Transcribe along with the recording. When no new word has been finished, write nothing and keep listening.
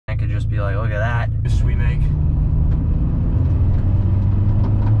just be like, look at that boost we make.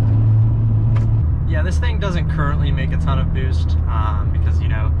 Yeah, this thing doesn't currently make a ton of boost because, you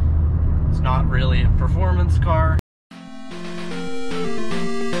know, it's not really a performance car.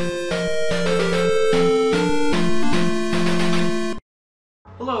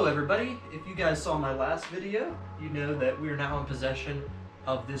 Hello everybody, if you guys saw my last video, you know that we are now in possession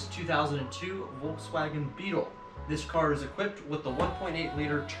of this 2002 Volkswagen Beetle. This car is equipped with the 1.8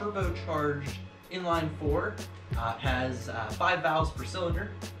 liter turbocharged inline four. Has 5 valves per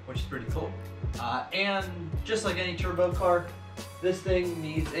cylinder, which is pretty cool. And just like any turbo car, this thing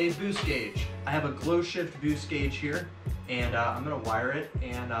needs a boost gauge. I have a GlowShift boost gauge here, and I'm gonna wire it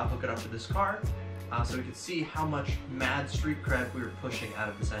and hook it up to this car. So we can see how much mad street cred we were pushing out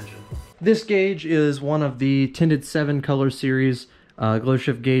of this engine. This gauge is one of the tinted 7 color series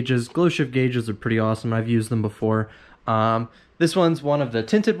GlowShift gauges. GlowShift gauges are pretty awesome. I've used them before. This one's one of the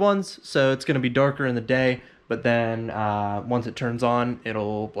tinted ones, so it's going to be darker in the day, but then once it turns on,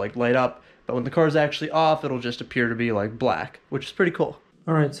 it'll like light up. But when the car's actually off, it'll just appear to be like black, which is pretty cool.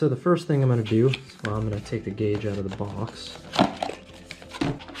 All right, so the first thing I'm going to do, well, I'm going to take the gauge out of the box.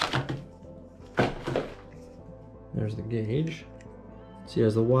 There's the gauge. See, it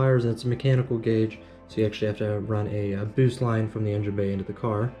has the wires, and it's a mechanical gauge, so you actually have to run a boost line from the engine bay into the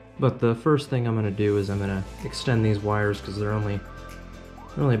car. But the first thing I'm going to do is I'm going to extend these wires because they're only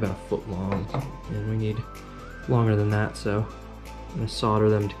about a foot long, and we need longer than that, so I'm going to solder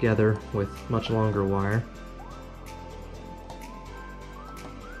them together with much longer wire.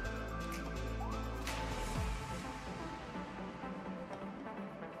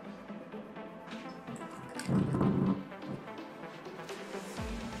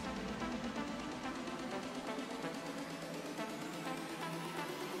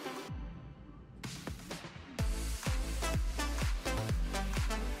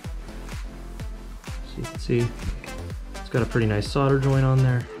 So you can see it's got a pretty nice solder joint on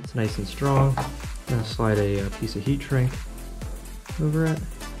there. It's nice and strong. I'm going to slide a piece of heat shrink over it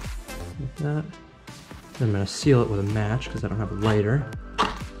like that. Then I'm going to seal it with a match because I don't have a lighter.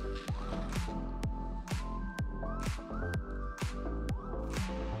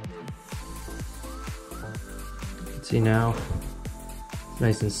 You can see now it's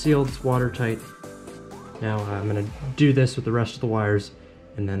nice and sealed, it's watertight. Now I'm going to do this with the rest of the wires,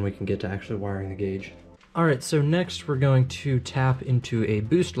 and then we can get to actually wiring the gauge. Alright, so next we're going to tap into a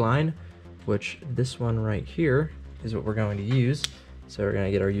boost line, which this one right here is what we're going to use. So we're going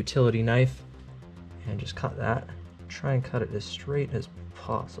to get our utility knife and just cut that. Try and cut it as straight as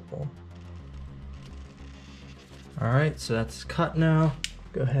possible. Alright, so that's cut now.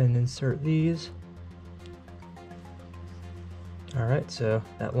 Go ahead and insert these. Alright, so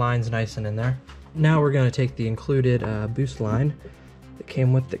that line's nice and in there. Now we're going to take the included boost line that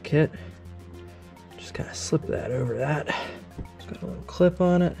came with the kit. Just kind of slip that over that. It's got a little clip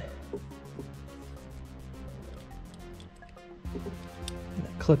on it. And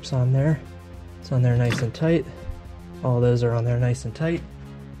that clip's on there. It's on there nice and tight. All those are on there nice and tight.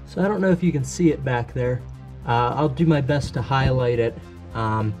 So I don't know if you can see it back there. I'll do my best to highlight it.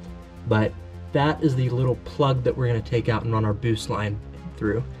 But that is the little plug that we're going to take out and run our boost line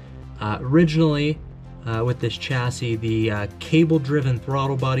through. Originally, with this chassis, the cable-driven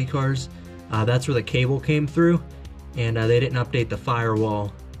throttle body cars, that's where the cable came through, and they didn't update the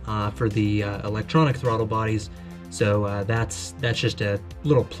firewall for the electronic throttle bodies, so that's just a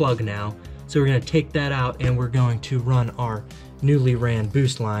little plug now. So we're going to take that out, and we're going to run our newly ran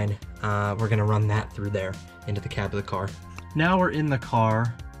boost line. We're going to run that through there into the cab of the car. Now we're in the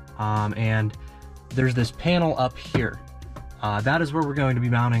car, and there's this panel up here. That is where we're going to be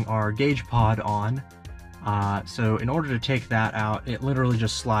mounting our gauge pod on. So in order to take that out, it literally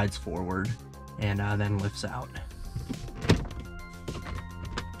just slides forward and then lifts out.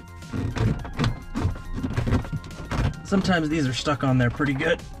 Sometimes these are stuck on there pretty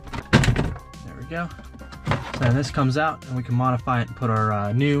good. There we go. So then this comes out and we can modify it and put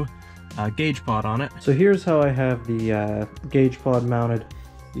our new gauge pod on it. So here's how I have the gauge pod mounted.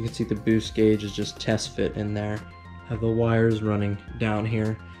 You can see the boost gauge is just test fit in there. Have the wires running down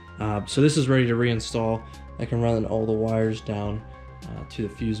here. So this is ready to reinstall. I can run all the wires down to the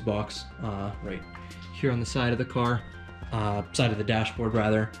fuse box right here on the side of the car, side of the dashboard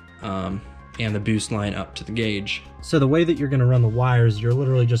rather, and the boost line up to the gauge. So the way that you're going to run the wires, you're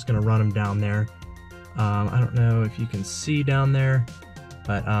literally just going to run them down there. I don't know if you can see down there,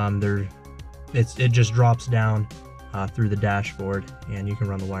 but it just drops down through the dashboard, and you can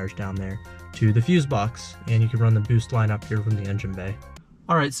run the wires down there to the fuse box, and you can run the boost line up here from the engine bay.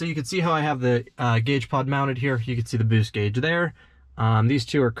 Alright, so you can see how I have the gauge pod mounted here. You can see the boost gauge there. These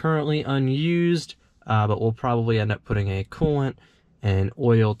two are currently unused, but we'll probably end up putting a coolant and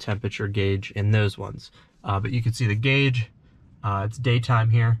oil temperature gauge in those ones. But you can see the gauge, it's daytime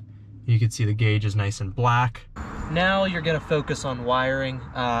here. You can see the gauge is nice and black. Now you're gonna focus on wiring.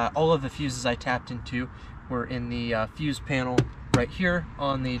 All of the fuses I tapped into were in the fuse panel right here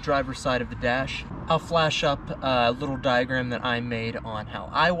on the driver's side of the dash. I'll flash up a little diagram that I made on how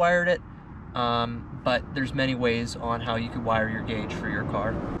I wired it, but there's many ways on how you could wire your gauge for your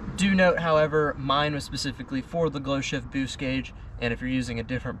car. Do note, however, mine was specifically for the GlowShift boost gauge, and if you're using a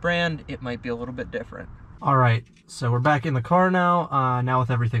different brand, it might be a little bit different. All right, so we're back in the car now. Now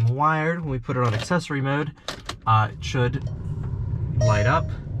with everything wired, when we put it on accessory mode, it should light up.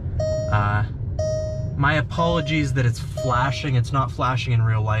 My apologies that it's flashing. It's not flashing in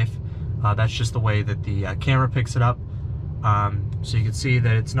real life. That's just the way that the camera picks it up. So you can see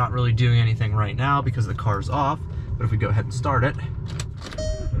that it's not really doing anything right now because the car's off. But if we go ahead and start it,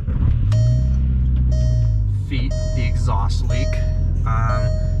 feet the exhaust leak.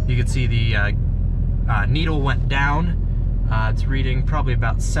 You can see the needle went down. It's reading probably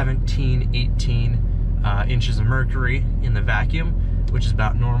about 17, 18 inches of mercury in the vacuum, which is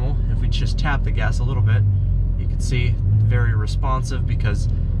about normal. If we just tap the gas a little bit, you can see very responsive because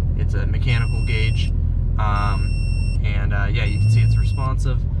it's a mechanical gauge. Yeah, you can see it's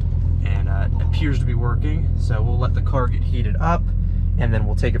responsive and it appears to be working. So we'll let the car get heated up and then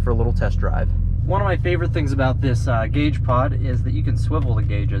we'll take it for a little test drive. One of my favorite things about this gauge pod is that you can swivel the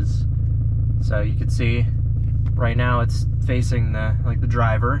gauges. So you can see right now it's facing the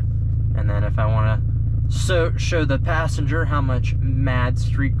driver, and then if I want to show the passenger how much mad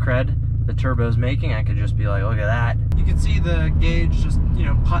street cred the turbo's making, I could just be like, look at that. You can see the gauge just, you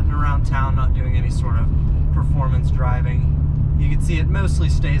know, putting around town, not doing any sort of performance driving. You can see it mostly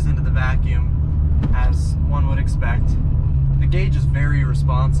stays into the vacuum, as one would expect. The gauge is very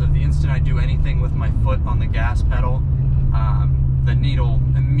responsive. The instant I do anything with my foot on the gas pedal, the needle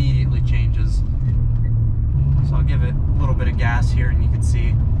immediately changes. So I'll give it a little bit of gas here and you can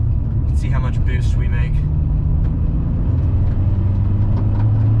see how much boost we make.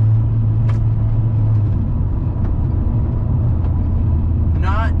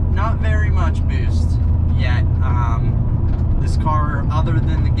 Not very much boost yet. This car, other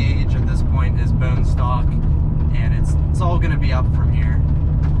than the gauge at this point, is bone stock, and it's all gonna be up from here.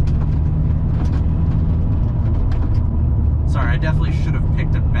 Sorry, I definitely should have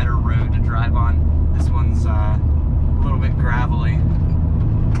picked a better road to drive on. This one's a little bit gravelly.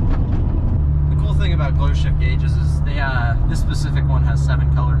 The cool thing about GlowShift gauges is they, this specific one has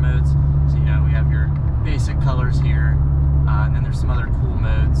 7 color modes. So, you know, we have your basic colors here, and then there's some other cool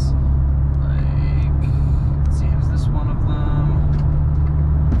modes. Like, let's see, is this one of them?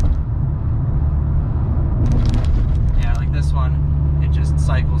 Yeah, like this one, it just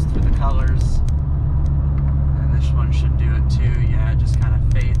cycles through the colors. And this one should do it too. Yeah, it just kind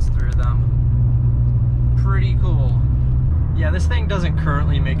of fades through them. Pretty cool. Yeah, this thing doesn't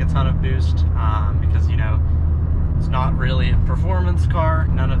currently make a ton of boost because, you know, it's not really a performance car.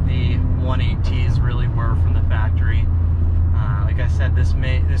 None of the 1.8Ts really were from the factory. Like I said, this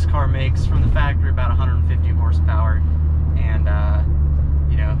car makes from the factory about 150 horsepower, and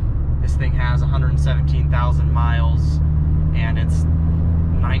you know, this thing has 117,000 miles, and it's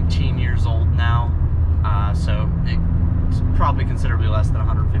 19 years old now, so it's probably considerably less than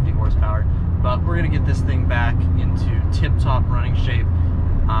 150 horsepower. But we're gonna get this thing back into tip-top running shape,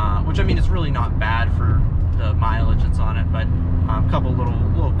 which, I mean, it's really not bad for the mileage that's on it, but a couple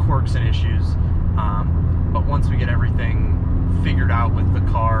little quirks and issues. But once we get everything figured out with the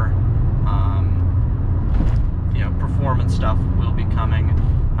car, you know, performance stuff will be coming.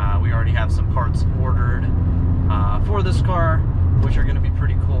 We already have some parts ordered for this car, which are going to be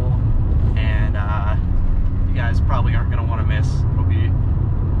pretty cool, and you guys probably aren't going to want to miss. It'll be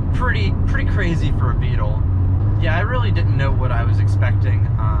pretty crazy for a Beetle. Yeah, I really didn't know what I was expecting.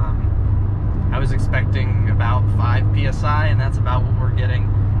 I was expecting about 5 PSI, and that's about what we're getting.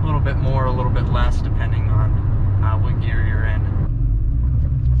 A little bit more, a little bit less, depending on what gear you're in.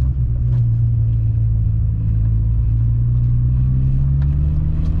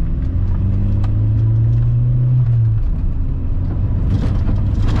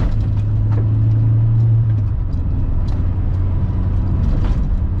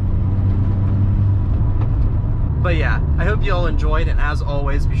 But yeah, I hope you all enjoyed, and as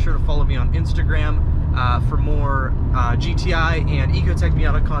always, be sure to follow me on Instagram for more GTI and Ecotech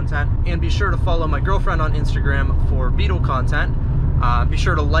Miata content, and be sure to follow my girlfriend on Instagram for Beetle content. Be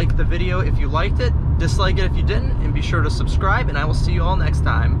sure to like the video if you liked it, dislike it if you didn't, and be sure to subscribe, and I will see you all next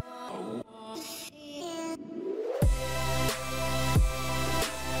time.